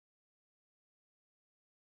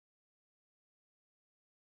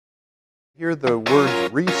Hear the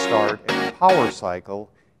words restart and power cycle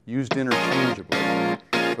used interchangeably.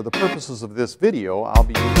 For the purposes of this video, I'll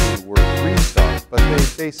be using the word restart, but they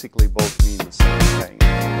basically both mean the same thing.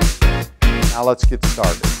 Now let's get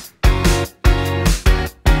started.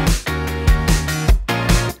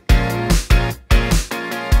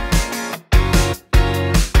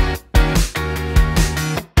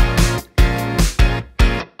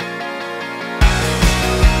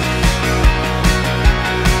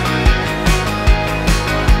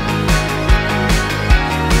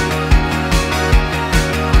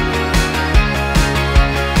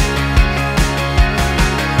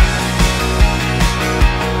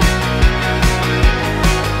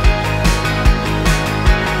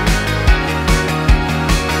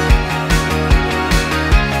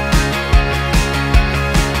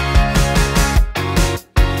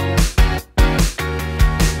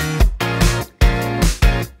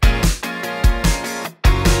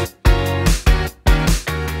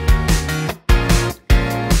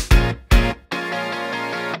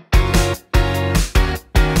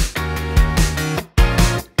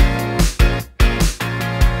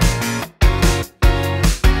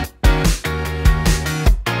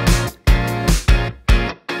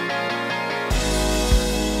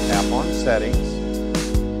 Tap on Settings,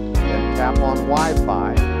 then tap on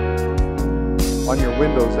Wi-Fi. On your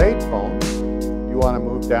Windows 8 phone, you want to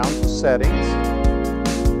move down to Settings.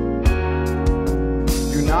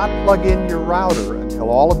 Do not plug in your router until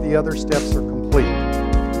all of the other steps are complete.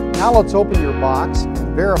 Now let's open your box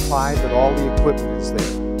and verify that all the equipment is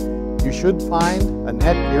there. You should find a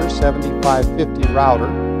Netgear 7550 router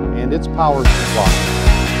and its power supply.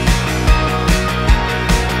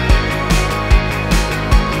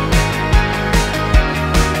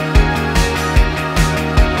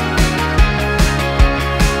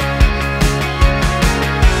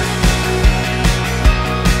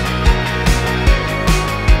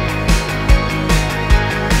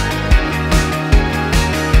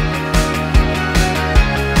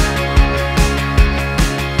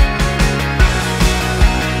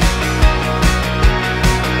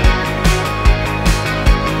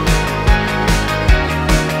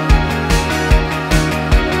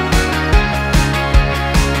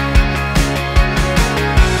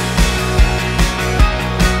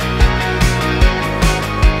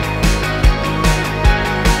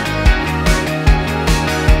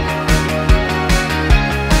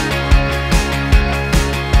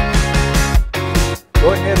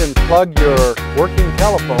 Go ahead and plug your working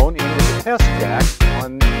telephone into the test jack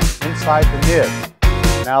inside the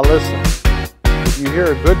nib. Now listen, if you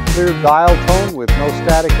hear a good clear dial tone with no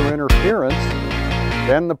static or interference,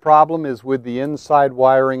 then the problem is with the inside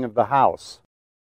wiring of the house.